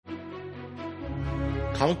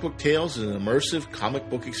Comic Book Tales is an immersive comic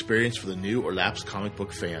book experience for the new or lapsed comic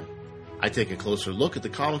book fan. I take a closer look at the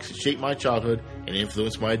comics that shaped my childhood and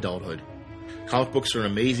influenced my adulthood. Comic books are an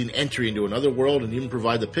amazing entry into another world and even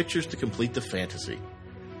provide the pictures to complete the fantasy.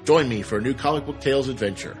 Join me for a new Comic Book Tales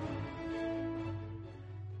adventure.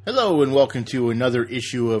 Hello and welcome to another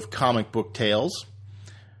issue of Comic Book Tales.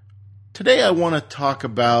 Today I want to talk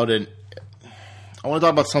about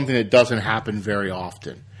something that doesn't happen very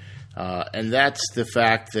often. And that's the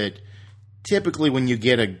fact that typically when you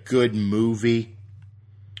get a good movie,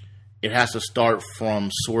 it has to start from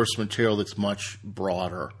source material that's much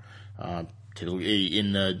broader.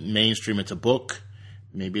 In the mainstream, it's a book.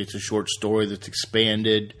 Maybe it's a short story that's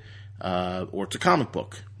expanded, or it's a comic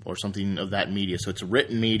book or something of that media. So it's a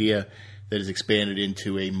written media that is expanded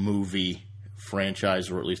into a movie franchise,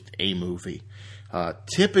 or at least a movie.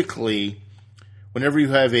 Typically, whenever you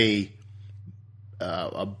have a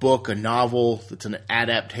book, a novel that's an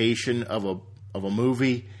adaptation of a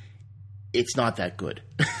movie, it's not that good.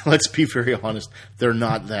 Let's be very honest. They're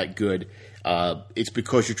not that good. It's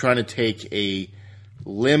because you're trying to take a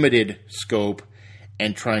limited scope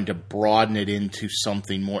and trying to broaden it into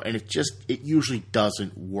something more. And it usually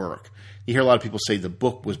doesn't work. You hear a lot of people say the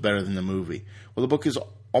book was better than the movie. Well, the book is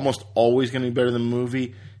almost always going to be better than the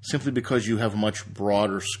movie simply because you have a much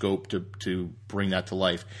broader scope to bring that to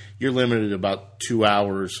life. You're limited to about 2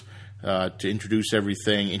 hours to introduce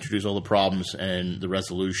everything, introduce all the problems and the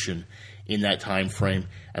resolution in that time frame,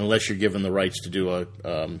 unless you're given the rights to do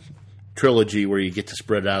a trilogy where you get to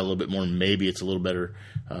spread it out a little bit more. Maybe it's a little better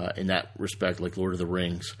in that respect, like Lord of the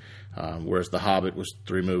Rings, whereas The Hobbit was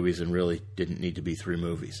 3 movies and really didn't need to be 3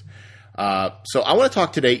 movies. So I want to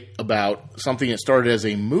talk today about something that started as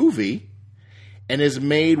a movie and has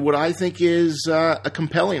made what I think is a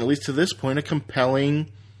compelling, at least to this point, a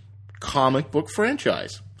compelling comic book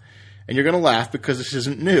franchise. And you're going to laugh because this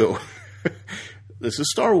isn't new. This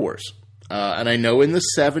is Star Wars. And I know in the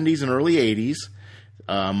 70s and early 80s,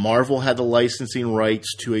 Marvel had the licensing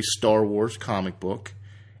rights to a Star Wars comic book,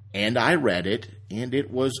 and I read it, and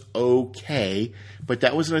it was okay, but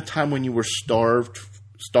that was in a time when you were starved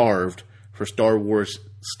for Star Wars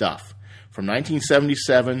stuff. From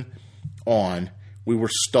 1977 on, we were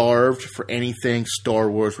starved for anything Star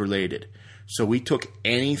Wars related. So we took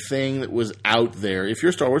anything that was out there. If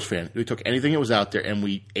you're a Star Wars fan, we took anything that was out there and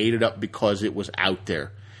we ate it up because it was out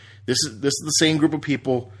there. This is the same group of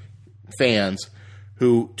people, fans,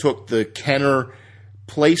 who took the Kenner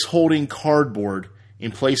place-holding cardboard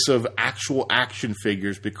in place of actual action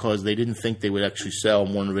figures because they didn't think they would actually sell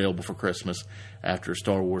and weren't available for Christmas after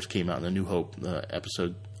Star Wars came out in The New Hope,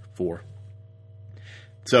 Episode 4.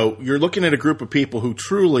 So you're looking at a group of people who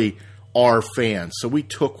truly are fans. So we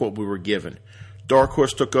took what we were given. Dark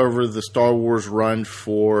Horse took over the Star Wars run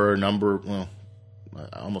for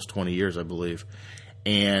almost 20 years, I believe.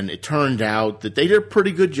 And it turned out that they did a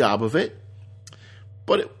pretty good job of it.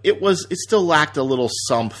 But it still lacked a little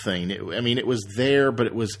something. It was there, but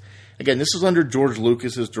it was, again, this was under George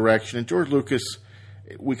Lucas's direction. And George Lucas,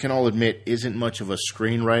 we can all admit, isn't much of a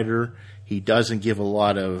screenwriter. He doesn't give a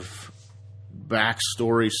lot of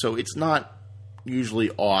backstory, so it's not usually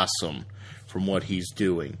awesome from what he's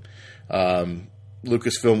doing.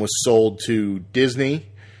 Lucasfilm was sold to Disney,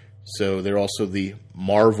 so they're also the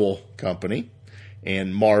Marvel company.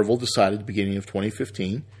 And Marvel decided at the beginning of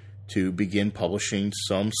 2015 to begin publishing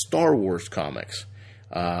some Star Wars comics.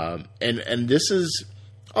 And this is,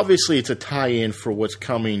 obviously it's a tie-in for what's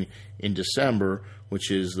coming in December,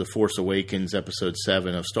 which is The Force Awakens Episode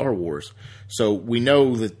 7 of Star Wars. So we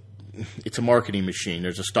know that it's a marketing machine.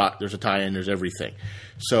 There's a tie-in, there's everything.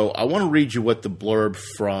 So I want to read you what the blurb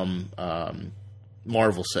from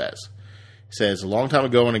Marvel says. It says, a long time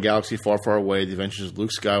ago in a galaxy far, far away, the adventures of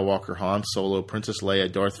Luke Skywalker, Han Solo, Princess Leia,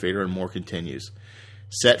 Darth Vader, and more continues.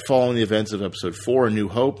 Set following the events of Episode 4, A New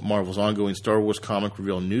Hope, Marvel's ongoing Star Wars comic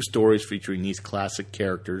revealed new stories featuring these classic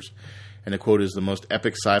characters. And the quote is, the most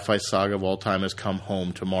epic sci-fi saga of all time has come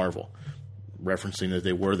home to Marvel. Referencing that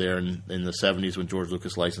they were there in the 70s when George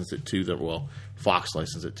Lucas licensed it to them. Well, Fox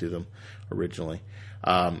licensed it to them originally.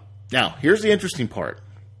 Now, here's the interesting part.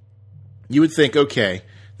 You would think, okay,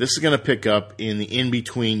 this is going to pick up in the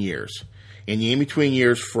in-between years. In the in-between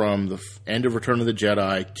years from the end of Return of the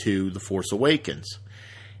Jedi to The Force Awakens.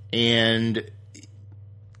 And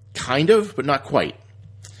kind of, but not quite.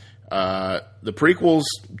 The prequels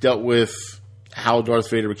dealt with how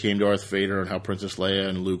Darth Vader became Darth Vader and how Princess Leia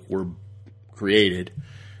and Luke were created,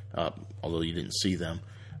 although you didn't see them,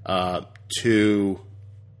 to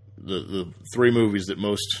the 3 movies that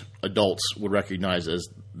most adults would recognize as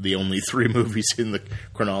the only 3 movies in the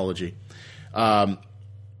chronology.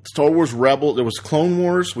 Star Wars Rebel. There was Clone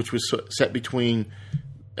Wars, which was set between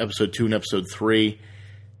Episode 2 and Episode 3.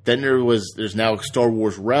 Then there's now Star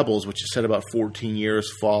Wars Rebels, which is set about 14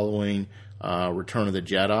 years following Return of the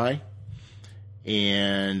Jedi.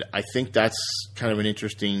 And I think that's kind of an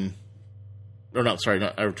interesting... Or not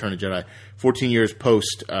Return of the Jedi. 14 years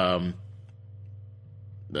post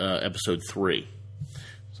Episode 3.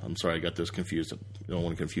 So I'm sorry, I got those confused. I don't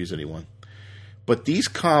want to confuse anyone. But these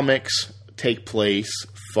comics take place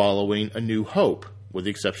following A New Hope, with the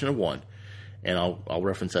exception of one. And I'll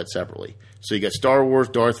reference that separately. So you got Star Wars,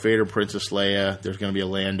 Darth Vader, Princess Leia. There's going to be a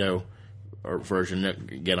Lando version.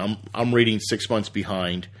 Again, I'm reading 6 months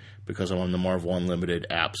behind because I'm on the Marvel Unlimited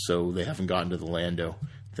app, so they haven't gotten to the Lando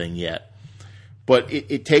thing yet. But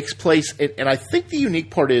it takes place, and I think the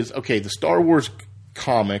unique part is, okay, the Star Wars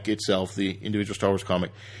comic itself, the individual Star Wars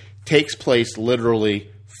comic, takes place literally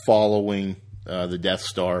following the Death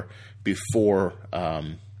Star before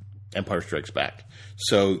Empire Strikes Back.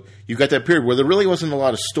 So you've got that period where there really wasn't a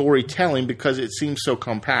lot of storytelling because it seems so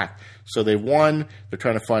compact. So they won. They're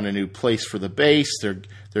trying to find a new place for the base.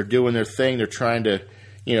 They're doing their thing. They're trying to,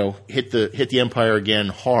 hit the Empire again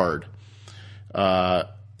hard.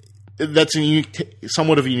 That's a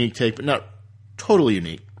somewhat of a unique take, but not totally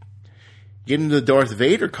unique. Get into the Darth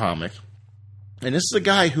Vader comic, and this is a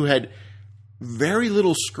guy who had very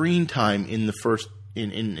little screen time in the first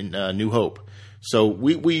in New Hope. So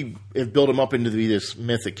we have built him up into this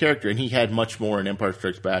mythic character, and he had much more in Empire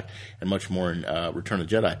Strikes Back and much more in Return of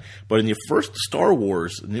the Jedi. But in the first Star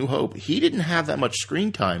Wars, New Hope, he didn't have that much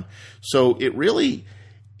screen time. So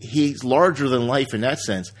he's larger than life in that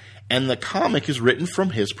sense. And the comic is written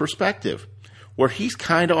from his perspective, where he's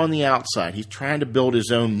kind of on the outside. He's trying to build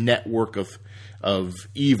his own network of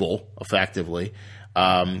evil, effectively.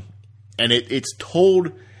 And it's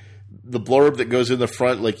told... The blurb that goes in the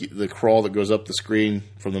front, like the crawl that goes up the screen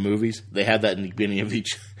from the movies, they had that in the beginning of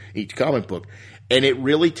each comic book. And it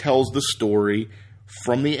really tells the story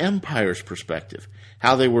from the Empire's perspective.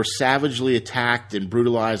 How they were savagely attacked and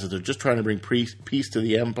brutalized as they're just trying to bring peace to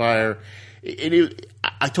the Empire.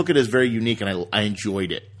 I took it as very unique, and I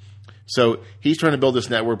enjoyed it. So he's trying to build this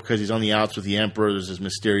network because he's on the outs with the Emperor. There's this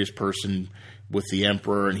mysterious person with the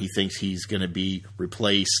Emperor, and he thinks he's going to be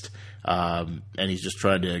replaced. And he's just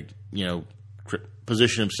trying to...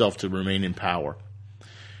 position himself to remain in power.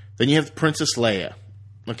 Then you have Princess Leia.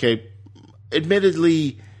 Okay,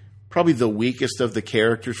 admittedly, probably the weakest of the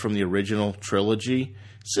characters from the original trilogy.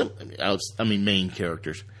 Main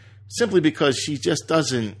characters. Simply because she just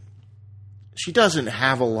doesn't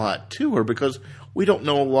have a lot to her because we don't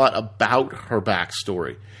know a lot about her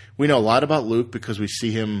backstory. We know a lot about Luke because we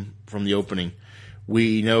see him from the opening.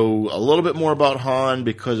 We know a little bit more about Han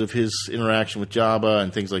because of his interaction with Jabba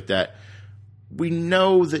and things like that. We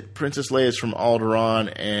know that Princess Leia is from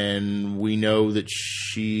Alderaan, and we know that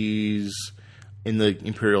she's in the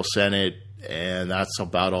Imperial Senate, and that's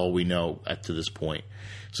about all we know to this point.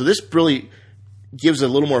 So this really gives a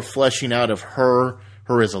little more fleshing out of her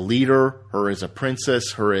as a leader, her as a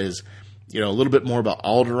princess, her as a little bit more about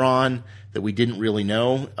Alderaan that we didn't really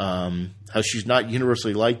know. How she's not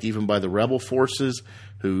universally liked even by the rebel forces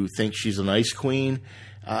who think she's an ice queen.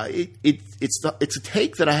 It's a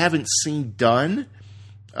take that I haven't seen done.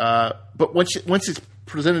 But once it's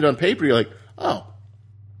presented on paper, you're like, oh,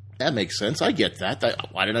 that makes sense. I get that.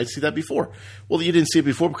 Why didn't I see that before? Well, you didn't see it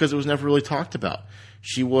before because it was never really talked about.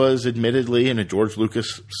 She was admittedly in a George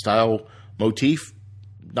Lucas style motif,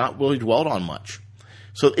 not really dwelled on much.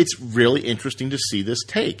 So it's really interesting to see this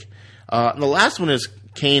take. And the last one is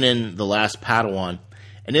Kanan, the Last Padawan.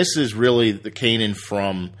 And this is really the Kanan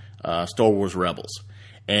from Star Wars Rebels.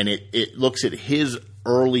 And it looks at his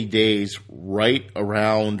early days right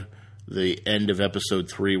around the end of Episode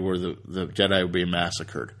 3 where the Jedi were being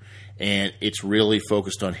massacred. And it's really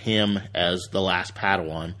focused on him as the last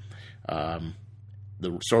Padawan.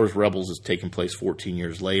 The Star Wars Rebels is taking place 14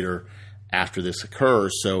 years later after this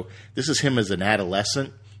occurs. So this is him as an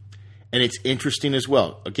adolescent. And it's interesting as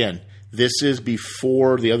well. Again, this is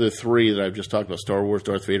before the other three that I've just talked about, Star Wars,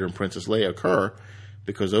 Darth Vader, and Princess Leia occur,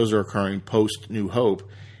 because those are occurring post-New Hope.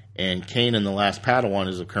 And Kanan, the Last Padawan,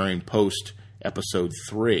 is occurring post-Episode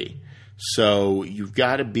 3. So you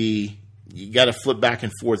got to flip back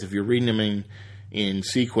and forth. If you're reading them in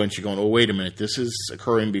sequence, you're going, oh, wait a minute, this is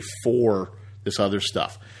occurring before this other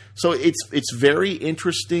stuff. So it's very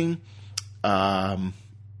interesting to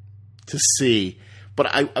see. But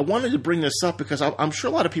I wanted to bring this up because I'm sure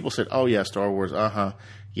a lot of people said, oh, yeah, Star Wars,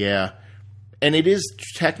 yeah. And it is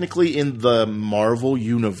technically in the Marvel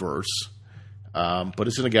universe, but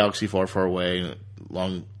it's in a galaxy far, far away, a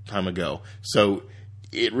long time ago. So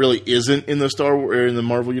it really isn't in the Star Wars or in the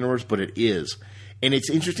Marvel universe, but it is. And it's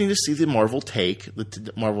interesting to see the Marvel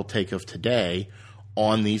take of today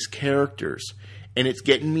on these characters. And it's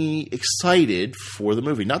getting me excited for the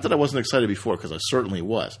movie. Not that I wasn't excited before, because I certainly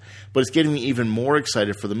was. But it's getting me even more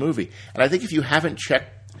excited for the movie. And I think if you haven't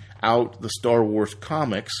checked out the Star Wars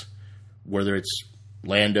comics, whether it's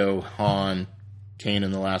Lando, Han,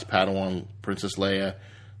 Kanan the Last Padawan, Princess Leia,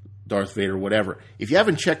 Darth Vader, whatever. If you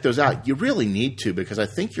haven't checked those out, you really need to, because I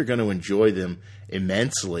think you're going to enjoy them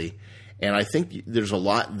immensely. And I think there's a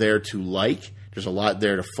lot there to like. There's a lot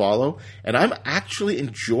there to follow. And I'm actually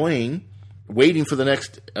enjoying waiting for the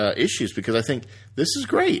next issues, because I think this is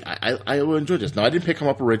great. I will enjoy this. Now, I didn't pick them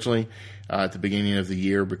up originally at the beginning of the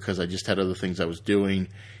year because I just had other things I was doing.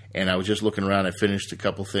 And I was just looking around. I finished a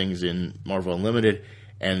couple things in Marvel Unlimited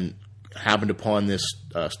and happened upon this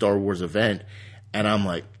Star Wars event. And I'm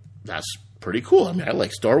like, that's pretty cool. I mean, I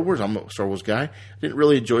like Star Wars. I'm a Star Wars guy. I didn't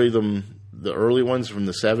really enjoy them, the early ones from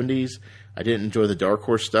the 70s. I didn't enjoy the Dark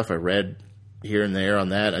Horse stuff. I read here and there on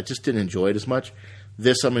that. I just didn't enjoy it as much.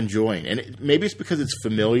 This I'm enjoying. And maybe it's because it's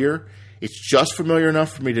familiar. It's just familiar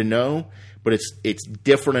enough for me to know, but it's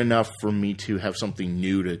different enough for me to have something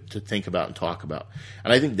new to think about and talk about.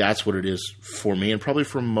 And I think that's what it is for me, and probably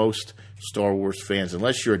for most Star Wars fans.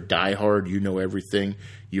 Unless you're a diehard, you know everything,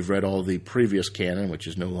 you've read all the previous canon, which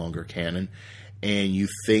is no longer canon, and you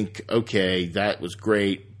think, okay, that was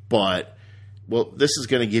great, but, well, this is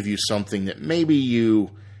going to give you something that maybe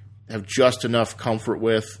you have just enough comfort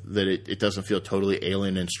with that it doesn't feel totally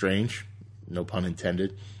alien and strange. No pun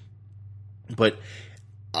intended. But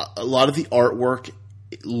a lot of the artwork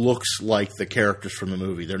looks like the characters from the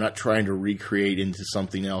movie. They're not trying to recreate into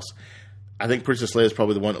something else. I think Princess Leia is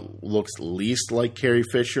probably the one that looks least like Carrie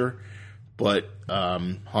Fisher. But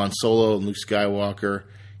Han Solo and Luke Skywalker,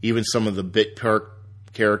 even some of the bit part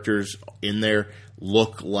characters in there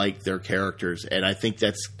look like their characters, and I think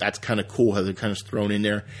that's kind of cool how they're kind of thrown in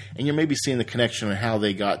there, and you're maybe seeing the connection on how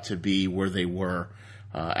they got to be where they were.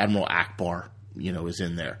 Admiral Akbar, is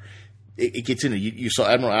in there. It gets into you saw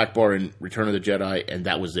Admiral Akbar in Return of the Jedi, and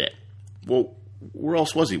that was it. Well, where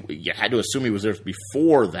else was he? You had to assume he was there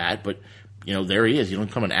before that, but there he is. You don't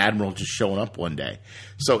become an admiral just showing up one day.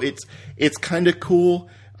 So it's kind of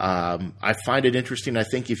cool. I find it interesting. I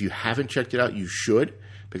think if you haven't checked it out, you should,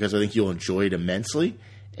 because I think you'll enjoy it immensely.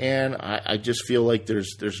 And I just feel like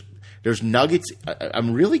there's nuggets.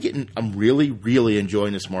 I'm really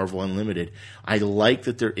enjoying this Marvel Unlimited. I like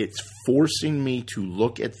that it's forcing me to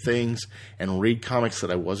look at things and read comics that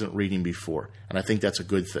I wasn't reading before. And I think that's a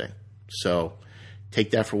good thing. So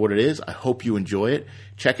take that for what it is. I hope you enjoy it.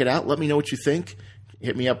 Check it out. Let me know what you think.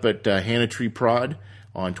 Hit me up at Hannah Tree Prod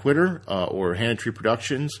on Twitter or Hannah Tree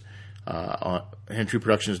Productions on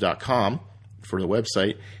HannahTreeProductions.com for the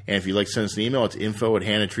website. And if you'd like to send us an email, it's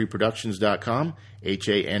info@HannahTreeProductions.com,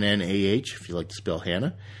 HANNAH, if you like to spell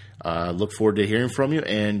Hannah. Look forward to hearing from you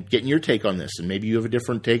and getting your take on this. And maybe you have a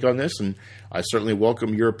different take on this, and I certainly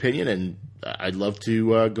welcome your opinion, and I'd love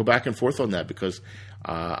to go back and forth on that, because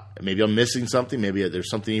maybe I'm missing something. Maybe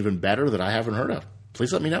there's something even better that I haven't heard of.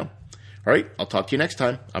 Please let me know. All right, I'll talk to you next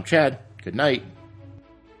time. I'm Chad. Good night.